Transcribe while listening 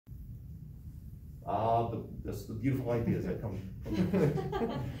That's the beautiful ideas that come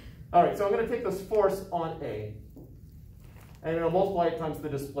from All right, so I'm going to take this force on A, and I'm going to multiply it times the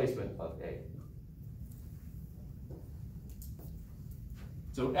displacement of A.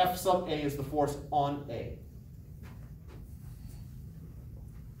 So F sub A is the force on A.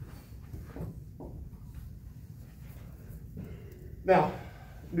 Now,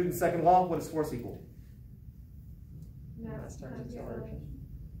 Newton's second law, what does force equal? Mass times acceleration.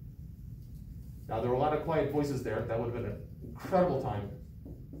 Now, there were a lot of quiet voices there. That would have been an incredible time.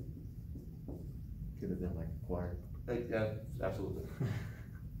 Could have been like a choir. Yeah, absolutely.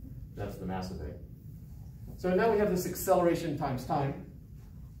 That's the massive thing. So now we have this acceleration times time.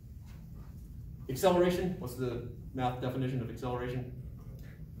 Acceleration, what's the math definition of acceleration?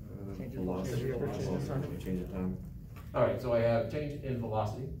 Velocity over change of time. All right, so I have change in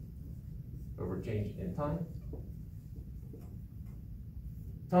velocity over change in time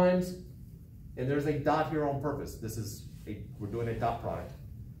times, and there's a dot here on purpose. This is we're doing a dot product.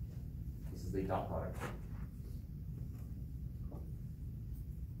 This is a dot product.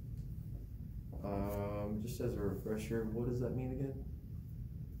 Just as a refresher, what does that mean again?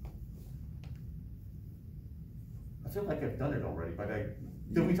 I feel like I've done it already, but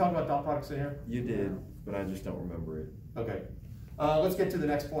did we talk about dot products in here? You did, but I just don't remember it. Okay. Let's get to the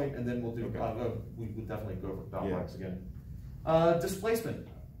next point, and then we'll do. Okay. We would definitely go over dot products again. Displacement.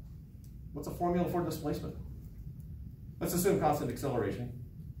 What's a formula for displacement? Let's assume constant acceleration.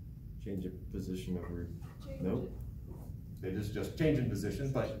 Change of position over. Change Nope. It is just change in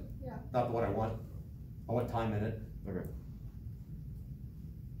position, but Yeah. not what I want. I want time in it. Okay.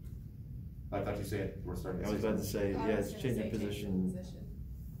 I thought you said we're starting. I was about to say, I yeah, was it's gonna change in say position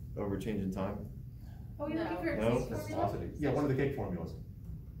over change in time. Oh, you're looking for a No. cake That's formula? velocity. Yeah, one of the cake formulas.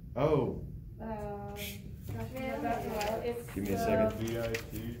 Oh, Gosh, that's a while. It's give me a the second.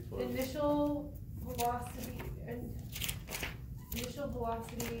 VIT plus. Initial velocity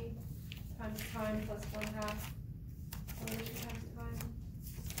times time plus 1/2. Acceleration times time.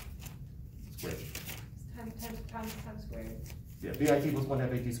 Great. It's time squared. Yeah, VIT plus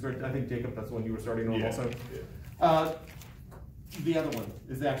 1/2 AT squared. I think, Jacob, that's the one you were starting on Yeah, also. yeah. The other one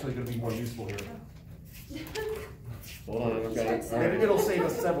is actually going to be more useful here. Hold on. Okay. Starts All And right. it'll save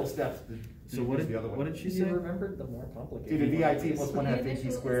us several steps. So what use did the other one? what did she You say? remembered the more See, complicated the VIT one. plus The 1/2 initial- AT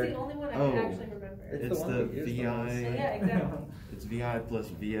it's squared. the only one I Oh. can actually remember. It's one the we used the VI. most. Yeah, exactly. It's VI plus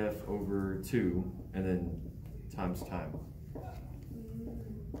VF over 2, and then times time.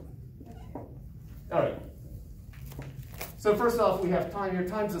 All right. So first off, we have time here.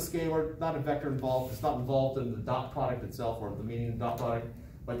 Time's a scalar, not a vector involved. It's not involved in the dot product itself or the meaning of the dot product,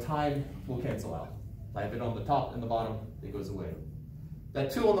 but time will cancel out. I have it on the top and the bottom, it goes away. That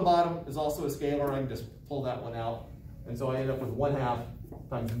 2 on the bottom is also a scalar. I can just pull that one out. And so I end up with 1/2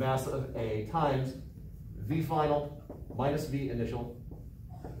 times mass of A times V final minus V initial,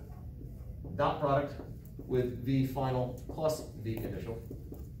 dot product with V final plus V initial.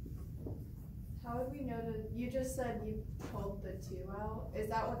 How would we know that, you just said you pulled the 2 out, is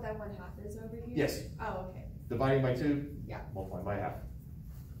that what that 1/2 is over here? Yes. Oh, okay. Dividing by 2, Yeah. multiplying by 1/2.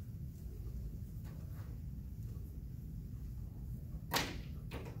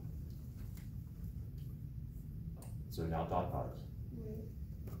 So now dot products. Wait.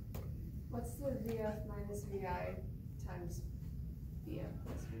 What's the VF minus VI times VF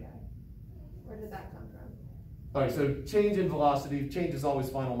plus VI? Where did that come from? All right, so change in velocity, change is always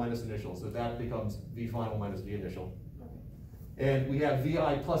final minus initial, so that becomes V final minus V initial. Okay. And we have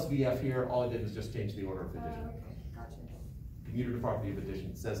VI plus VF here, all I did was just change the order of Oh, addition. okay, gotcha. Commutative property of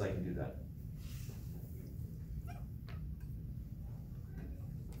addition says I can do that.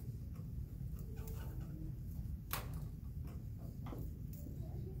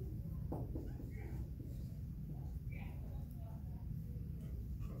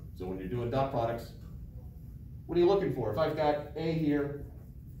 So when you're doing dot products, what are you looking for? If I've got A here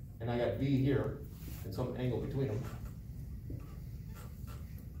and I got B here and some angle between them,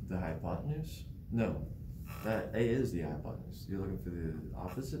 The hypotenuse? No, that A is the hypotenuse. You're looking for the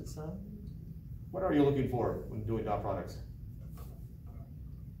opposite side? what are you looking for when doing dot products?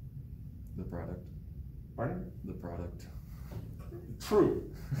 The product. Pardon? The product.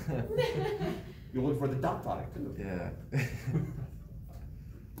 True. You're looking for the dot product too. Yeah.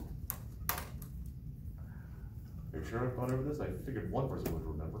 Are you sure I've gone over this? I figured one person would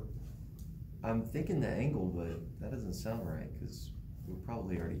remember. I'm thinking the angle, but that doesn't sound right because we've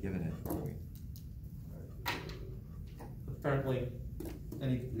probably already given it, haven't we? Apparently,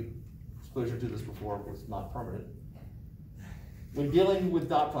 any exposure to this before was not permanent. When dealing with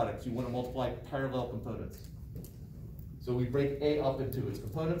dot products, you want to multiply parallel components. So we break A up into its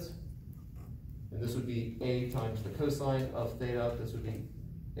components. And this would be A times the cosine of theta, this would be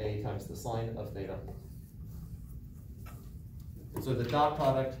A times the sine of theta. So the dot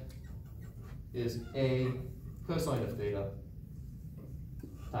product is A cosine of theta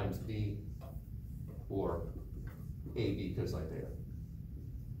times B, or AB cosine theta.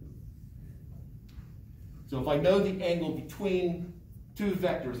 So if I know the angle between two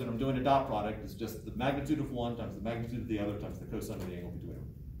vectors and I'm doing a dot product, it's just the magnitude of one times the magnitude of the other times the cosine of the angle between them.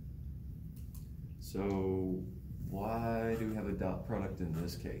 So why do we have a dot product in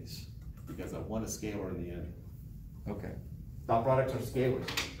this case? Because I want a scalar in the end. Okay, Dot products are scalars,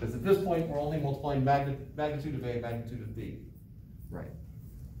 because at this point we're only multiplying magnitude of A, magnitude of B. right.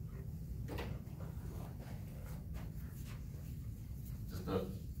 Just a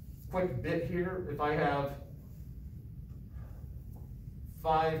quick bit here, if I have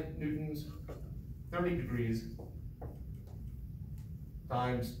 5 newtons, 30 degrees,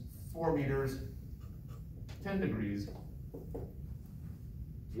 times 4 meters, 10 degrees,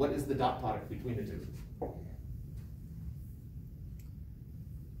 what is the dot product between the two?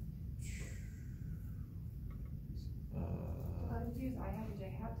 Did you use I hat and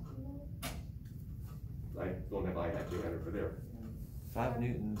J hat to do that? I don't have I hat J hat over there. 5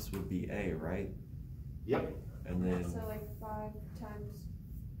 newtons would be A, right? Yep. And then, So like 5 times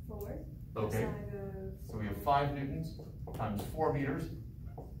 4. Okay. Cosine of So we have 5 newtons times 4 meters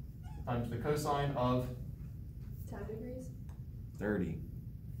times the cosine of 10 degrees, 30.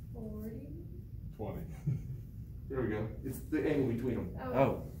 40. 20. there we go. It's the angle between them.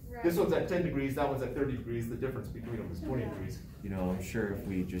 Oh, Right. This one's at 10 degrees, that one's at 30 degrees. The difference between them is 20 degrees. you know, I'm sure if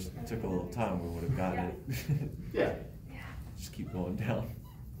we just took a little time, we would have gotten it. Yeah. Just keep going down.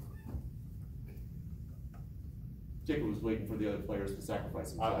 Jacob was waiting for the other players to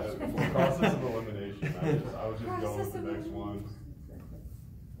sacrifice I, themselves. for process of elimination, I was just going with the next one.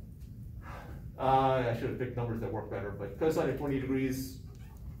 I should have picked numbers that work better, but cosine of 20 degrees,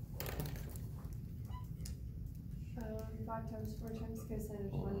 5 times 4 times cosine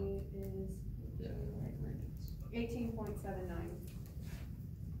of 20 is Yeah. 18.79.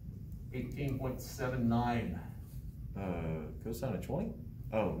 18.79 Cosine of 20?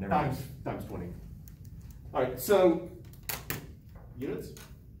 Oh, never mind. times 20. All right, so units?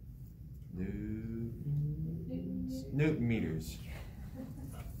 Newton meters.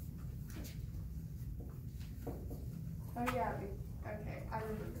 Oh yeah, okay, I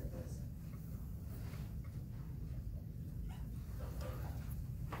remember this.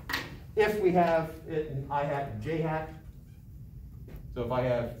 If we have it in I hat and J hat, so if I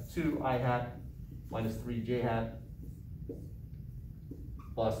have 2 I hat minus 3 J hat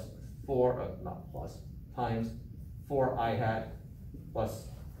plus 4, not plus, times 4 I hat plus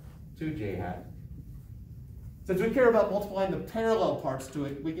 2 J hat. Since we care about multiplying the parallel parts to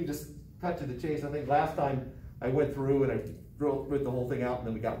it, we can just cut to the chase. I think last time I went through and I wrote the whole thing out and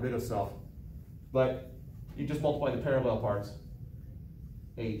then we got rid of stuff. But you just multiply the parallel parts.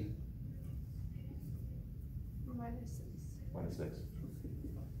 8 Minus 6. minus 6.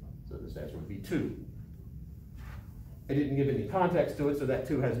 So this answer would be 2. I didn't give any context to it, so that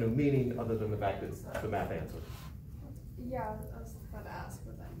 2 has no meaning other than the fact that it's the math answer. Yeah, I was about to ask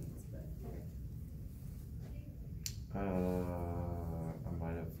what that means, but okay. I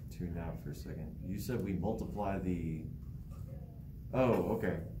might have tuned out for a second. You said we multiply the. Oh,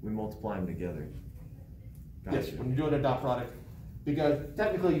 okay. We multiply them together. Gotcha. Yes, when you're doing a dot product, because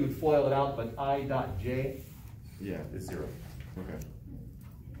technically you would FOIL it out, but I dot J Yeah. is 0. Okay.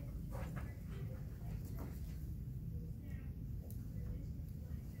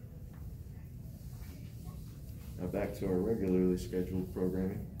 Now back to our regularly scheduled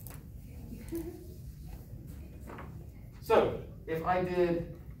programming. So if I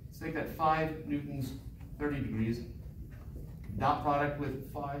did, let's take that 5 newtons, 30 degrees, dot product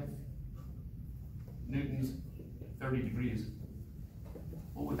with 5 newtons, 30 degrees,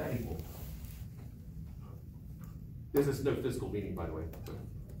 what would that equal? This is no physical meaning, by the way. So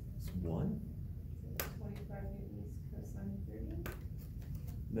It's 1? 25 newtons cosine of 30.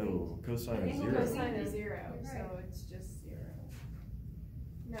 No, cosine is Angle 0. cosine is 0, Right. so it's just 0.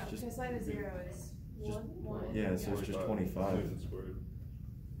 No, Just- cosine of 0 is Just 1. Yeah, so it's just 25. Newton squared.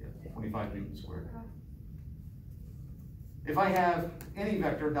 yeah, 25 newtons squared. If I have any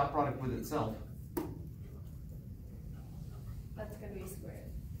vector dot product with itself, That's gonna be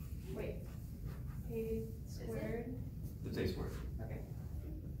squared. Wait. A squared? it's a squared. Okay.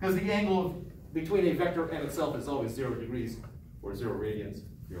 Because the angle between a vector and itself is always 0 degrees, or 0 radians,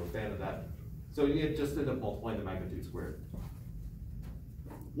 if you're a fan of that. So you just end up multiplying the magnitude squared.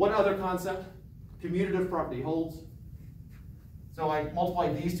 One other concept, commutative property holds. So I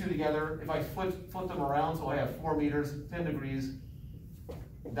multiply these two together. If I flip them around, so I have 4 meters, 10 degrees,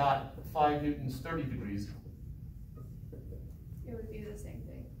 dot 5 newtons, 30 degrees. It would be the same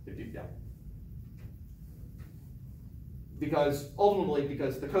thing. Yeah. Because ultimately,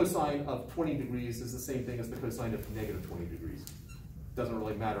 because the cosine of 20 degrees is the same thing as the cosine of negative 20 degrees. Doesn't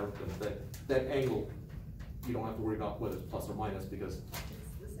really matter, that angle, you don't have to worry about whether it's plus or minus because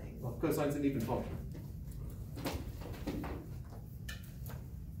It's the same. well, cosine's an even function.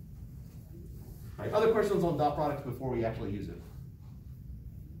 All right, other questions on dot products before we actually use it?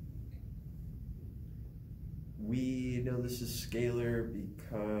 We know this is scalar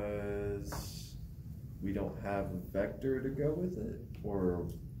because we don't have a vector to go with it, or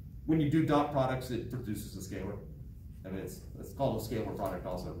When you do dot products, it produces a scalar. I mean, it's called a scalar product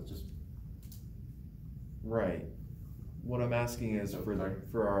also. It's just right. What I'm asking is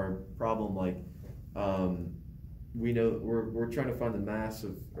for our problem, like we know we're trying to find the mass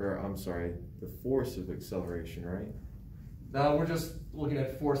of, or I'm sorry, the force of acceleration, right? now we're just looking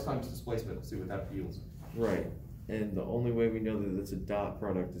at force times displacement to see what that yields. Right. And the only way we know that it's a dot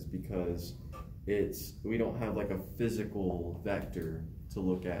product is because we don't have like a physical vector to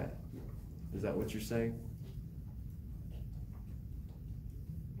look at. Is that what you're saying?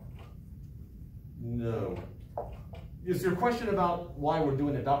 No. Is your question about why we're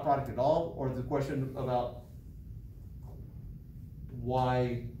doing a dot product at all, or the question about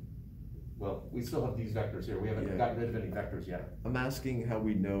why? Well, we still have these vectors here. We haven't gotten rid of any vectors yet. I'm asking how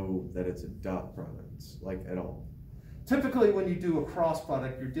we know that it's a dot product, like at all. Typically, when you do a cross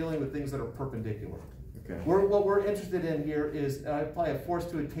product, you're dealing with things that are perpendicular. Okay. What we're interested in here is I apply a force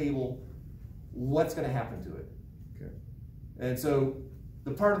to a table, what's going to happen to it? Okay. And so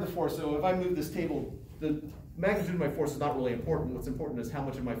the part of the force, so if I move this table, the magnitude of my force is not really important. What's important is how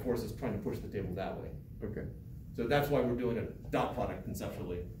much of my force is trying to push the table that way. Okay. So that's why we're doing a dot product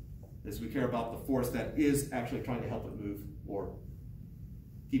conceptually, is we care about the force that is actually trying to help it move or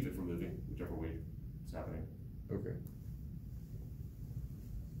keep it from moving, whichever way it's happening. Okay.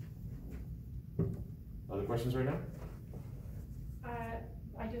 Other questions right now?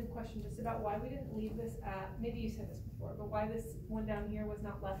 I do have a question just about why we didn't leave this at, maybe you said this before, but why this one down here was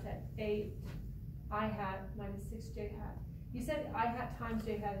not left at a I hat minus 6j hat. You said I hat times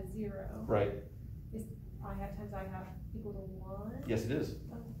j hat is 0. Right. Is I hat times I hat equal to 1? Yes, it is.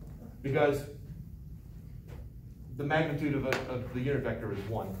 Oh, okay. Because the magnitude of the unit vector is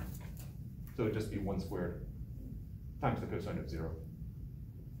 1. So it'd just be 1 squared times the cosine of 0.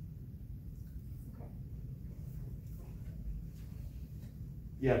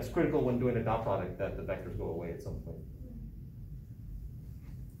 Yeah, it's critical when doing a dot product that the vectors go away at some point.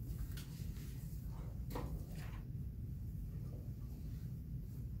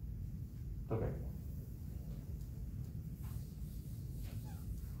 Okay.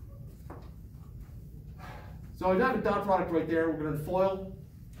 So I got a dot product right there. We're going to FOIL.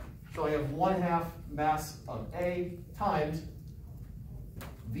 So I have 1/2 mass of A times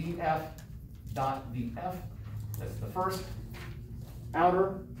VF dot VF. That's the first.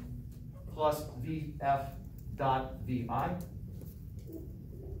 Outer plus VF dot VI.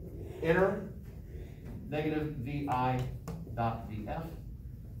 Inner negative VI dot VF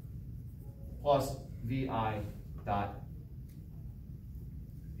plus VI dot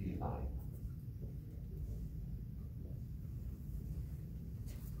VI.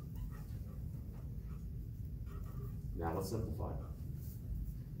 Now let's simplify.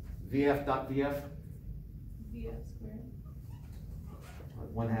 VF dot VF. VF squared.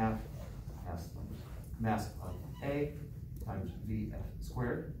 1/2 mass of A times VF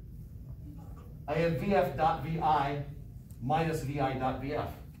squared. I have VF dot VI minus VI dot VF.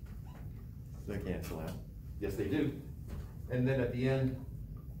 They cancel out. Yes, they do. And then at the end,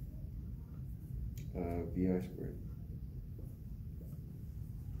 VI squared.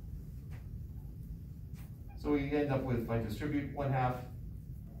 so we end up with, if I distribute 1/2,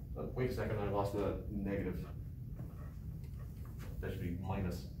 wait a second, I lost the negative. That should be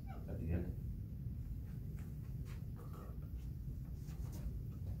minus at the end.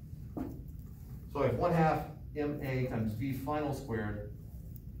 So I have 1/2 MA times V final squared,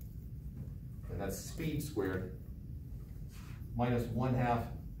 and that's speed squared, minus 1/2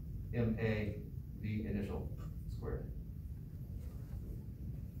 MA V initial squared.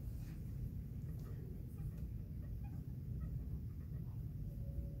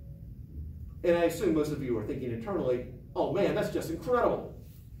 And I assume most of you are thinking internally, oh man, that's just incredible.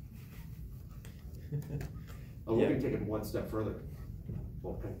 Oh, we're going to take it one step further.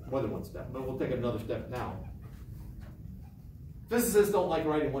 Well, okay, more than one step, but we'll take another step now. Physicists don't like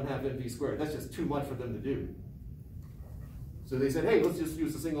writing 1/2 mv squared. That's just too much for them to do. So they said, hey, let's just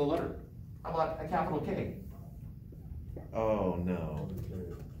use a single letter. How about a capital K? Oh, no.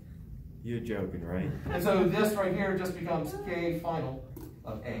 You're joking, right? And so this right here just becomes K final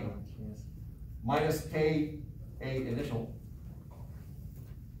of A minus K A initial.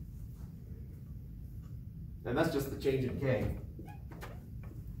 And that's just the change in K.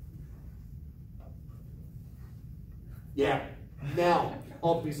 Yeah, now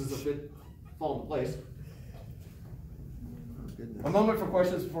all pieces of it fall into place. Oh, goodness. A moment for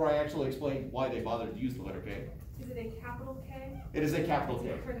questions before I actually explain why they bothered to use the letter K. Is it a capital K? It is a capital Is K.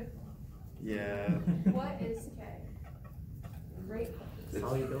 it critical? Yeah. What is K? Great. It's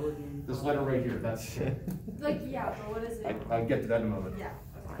Solubility. this letter right here, that's K. Like, yeah, but what is it? I'll get to that in a moment. Yeah.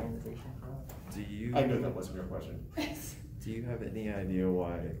 Do you? I knew that wasn't your question. Do you have any idea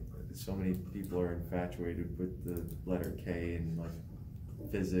why so many people are infatuated with the letter K in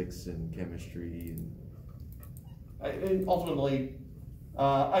like physics and chemistry and? And ultimately,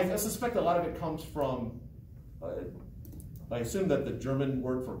 I suspect a lot of it comes from, I assume that the German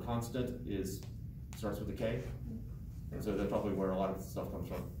word for constant starts with a K. And so that's probably where a lot of the stuff comes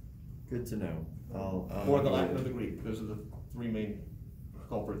from. Good to know. I'll Or the Latin or the Greek. Those are the three main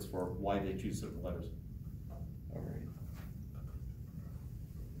culprits for why they choose certain letters. All right.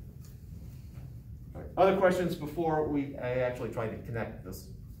 All right. Other questions before I actually try to connect this?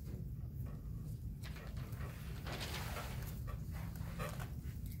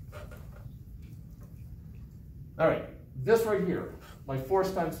 All right, this right here, my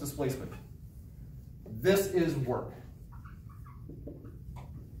force times displacement. This is work.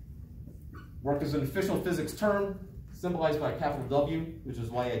 Work is an official physics term, symbolized by a capital W, which is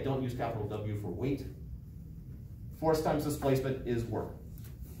why I don't use capital W for weight. Force times displacement is work.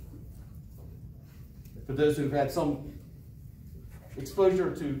 For those who've had some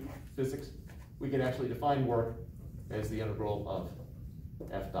exposure to physics, we can actually define work as the integral of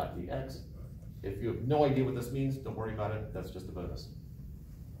f dot dx. If you have no idea what this means, don't worry about it, that's just a bonus.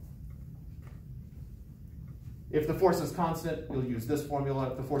 If the force is constant, we'll use this formula.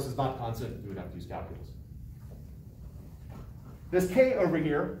 If the force is not constant, we would have to use calculus. This K over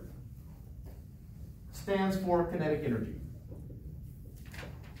here stands for kinetic energy.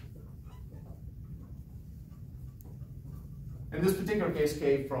 In this particular case,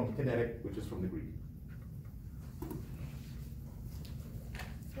 K from kinetic, which is from the Greek.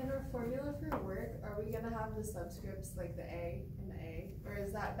 In our formula for work, are we gonna have the subscripts like the A and the A? Or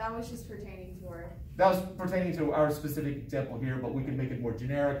is that was just pertaining to our? That was pertaining to our specific example here, but we can make it more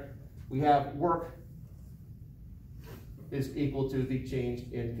generic. We have work is equal to the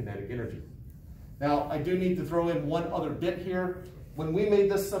change in kinetic energy. Now, I do need to throw in one other bit here. When we made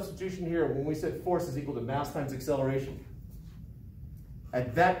this substitution here, when we said force is equal to mass times acceleration,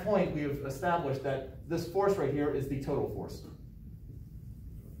 at that point, we have established that this force right here is the total force.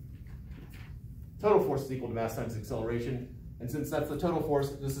 Total force is equal to mass times acceleration, and since that's the total force,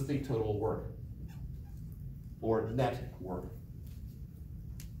 this is the total work, or net work.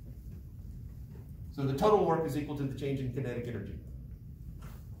 So the total work is equal to the change in kinetic energy.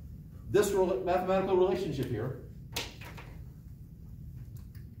 This mathematical relationship here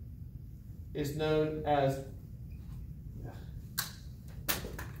is known as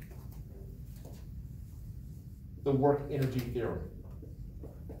the work energy theorem.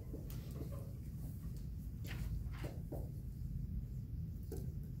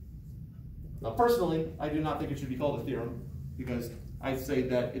 Now, personally, I do not think it should be called a theorem, because I say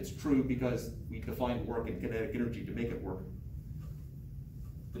that it's true because we defined work and kinetic energy to make it work,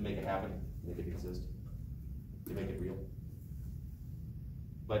 to make it happen, make it exist, to make it real.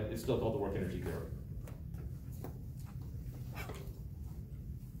 But it's still called the work energy theorem.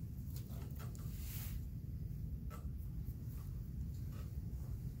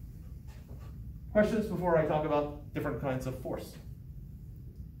 Questions before I talk about different kinds of force?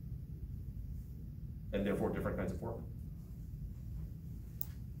 And therefore different kinds of work.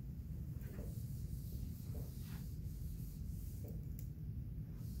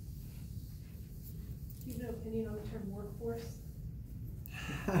 Do you have an opinion on the term workforce?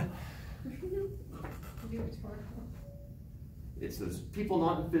 Be rhetorical. It's those people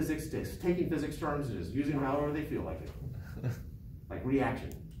not in physics, just taking physics terms and just using them however they feel like it. Like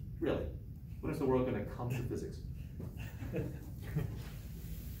reaction. Really. When is the world going to come to physics?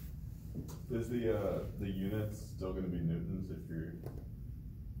 Is the units still going to be newtons if you're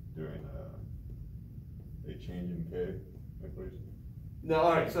doing a change in K equation? No,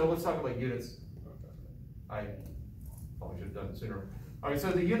 all right, so let's talk about units. Okay. I probably should have done it sooner. All right,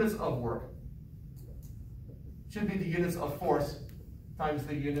 so the units of work should be the units of force times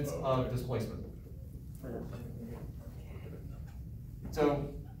the units of displacement. So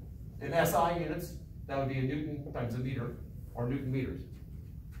in SI units, that would be a Newton times a meter, or Newton meters.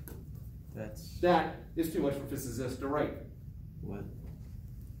 That is too much for physicists to write. What?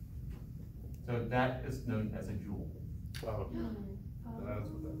 So that is known as a joule. Oh, that's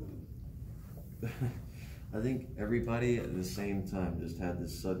what that is. I think everybody at the same time just had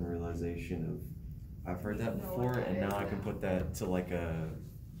this sudden realization of, I've heard that You know before, what that and now is I can now. put that to like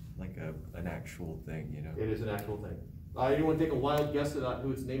an actual thing, you know? It is an actual thing. Anyone take a wild guess at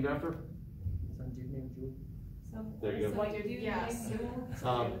who it's named after? Some There you go. white Dude, dude yes. named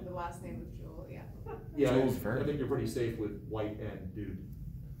Jewel. The last name of Jewel, yeah. Yeah, Jules Verne. I think you're pretty safe with white and dude.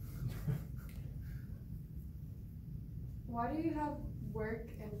 Why do you have work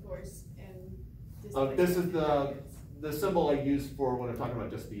and force and This is displacement brackets? the symbol I use for when I'm talking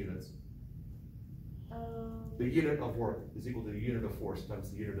about just the units. The unit of work is equal to the unit of force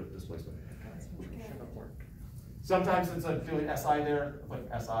times the unit of displacement. Sometimes since I'm doing SI there, I put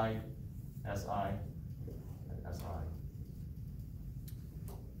SI, SI, and SI.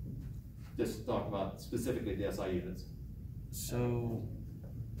 Just talk about specifically the SI units. So,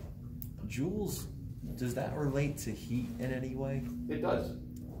 joules, does that relate to heat in any way? It does.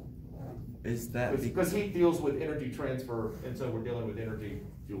 Is that Because heat deals with energy transfer, and so we're dealing with energy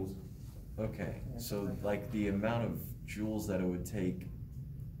joules. okay, so like the amount of joules that it would take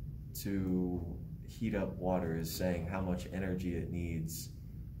to heat up water is saying how much energy it needs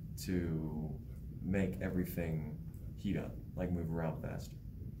to make everything heat up, like move around faster.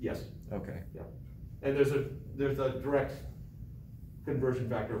 Yes. Okay. Yeah. And there's a direct conversion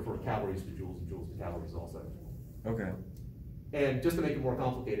factor for calories to joules and joules to calories also. Okay. And just to make it more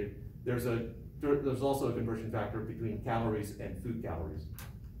complicated, there's also a conversion factor between calories and food calories.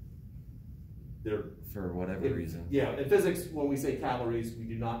 For whatever reason. Yeah, in physics, when we say calories, we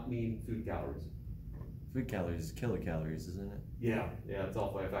do not mean food calories. Food calories is kilocalories, isn't it? Yeah, it's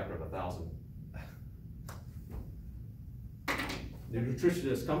off by a factor of 1,000. The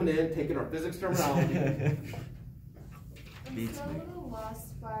nutritionist coming in, taking our physics terminology. I'm Beats still me. a little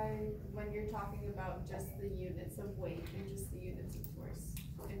lost by when you're talking about just the units of weight and just the units of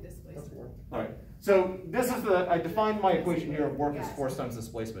force and displacement. All right, so this is I defined my equation here of work is force times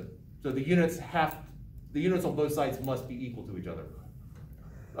displacement. So the units on both sides must be equal to each other.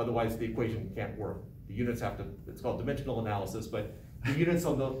 Otherwise, the equation can't work. The units have to, it's called dimensional analysis, but the units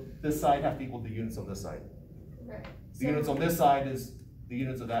on this side have to equal the units on this side. Right. The units on this side is the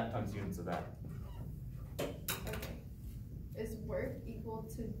units of that times the units of that. Okay. Is work equal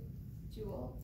to joule?